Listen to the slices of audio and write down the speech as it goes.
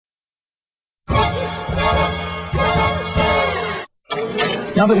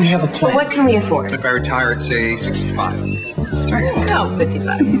Now that we have a plan. What can we afford? If I retire at, say, 65. No,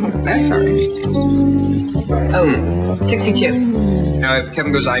 55. That's all right. Oh, 62. Now, if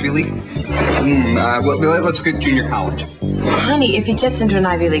Kevin goes Ivy League, well, let's look at junior college. Honey, if he gets into an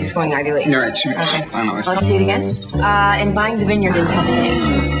Ivy League, it's going Ivy League. All right, shoot. Okay. I don't know. Let's see it again. And buying the vineyard in Tuscany.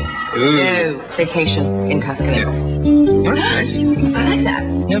 Ooh. Vacation in Tuscany. Yeah. That's nice. I like that.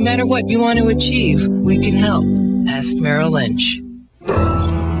 No matter what you want to achieve, we can help. Ask Merrill Lynch.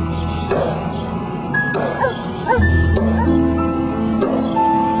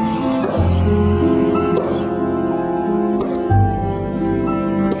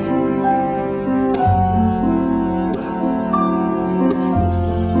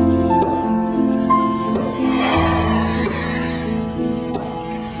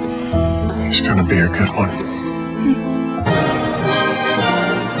 It's gonna be a good one.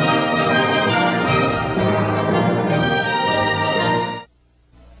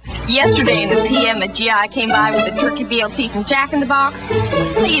 Yesterday in the PM, a GI came by with a turkey BLT from Jack in the Box.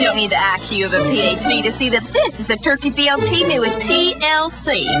 You don't need the IQ of a PhD to see that this is a turkey BLT new with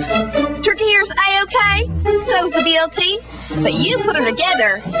TLC. Turkey here's A-OK, so's the BLT, but you put them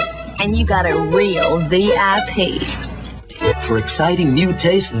together and you got a real VIP. For exciting new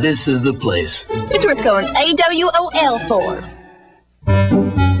taste, this is the place. It's worth going AWOL for.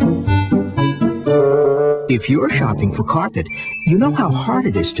 If you're shopping for carpet, you know how hard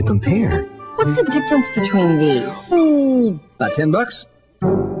it is to compare. What's the difference between these? About $10.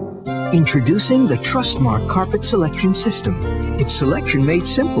 Introducing the Trustmark Carpet Selection System. It's selection made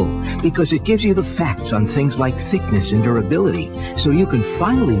simple because it gives you the facts on things like thickness and durability, so you can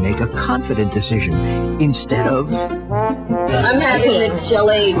finally make a confident decision instead of... I'm having the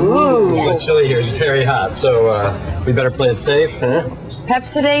chili. Ooh, the chili here is very hot, so we better play it safe, huh?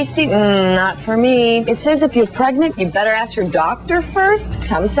 Pepsid AC? Not for me. It says if you're pregnant, you better ask your doctor first.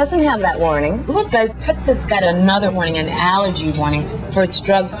 Tums doesn't have that warning. Look, guys, Pepsid's got another warning, an allergy warning for its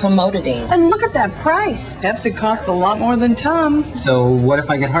drug famotidine. And look at that price. Pepsi costs a lot more than Tums. So what if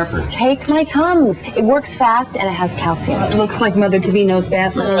I get heartburn? Take my Tums. It works fast and it has calcium. It looks like Mother-to-be knows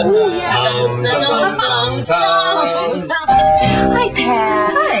best. Hi,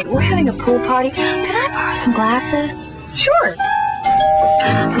 Pat. Hi. We're having a pool party. Can I borrow some glasses? Sure.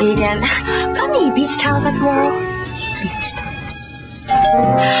 Megan, got any beach towels I can borrow? Beach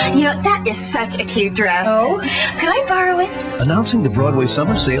towels. You know, that is such a cute dress. Oh? Can I borrow it? Announcing the Broadway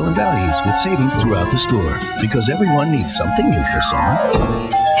Summer Sale and Values with savings throughout the store. Because everyone needs something new for summer.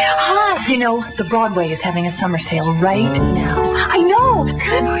 Hi. You know, the Broadway is having a summer sale right now. I know.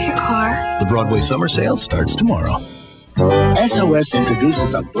 Can I borrow your car? The Broadway Summer Sale starts tomorrow. SOS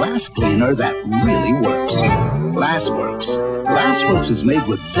introduces a glass cleaner that really works. Glassworks. Glassworks is made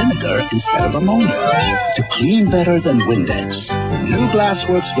with vinegar instead of ammonia to clean better than Windex. New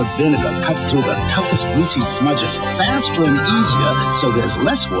Glassworks with vinegar cuts through the toughest greasy smudges faster and easier, so there's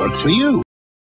less work for you.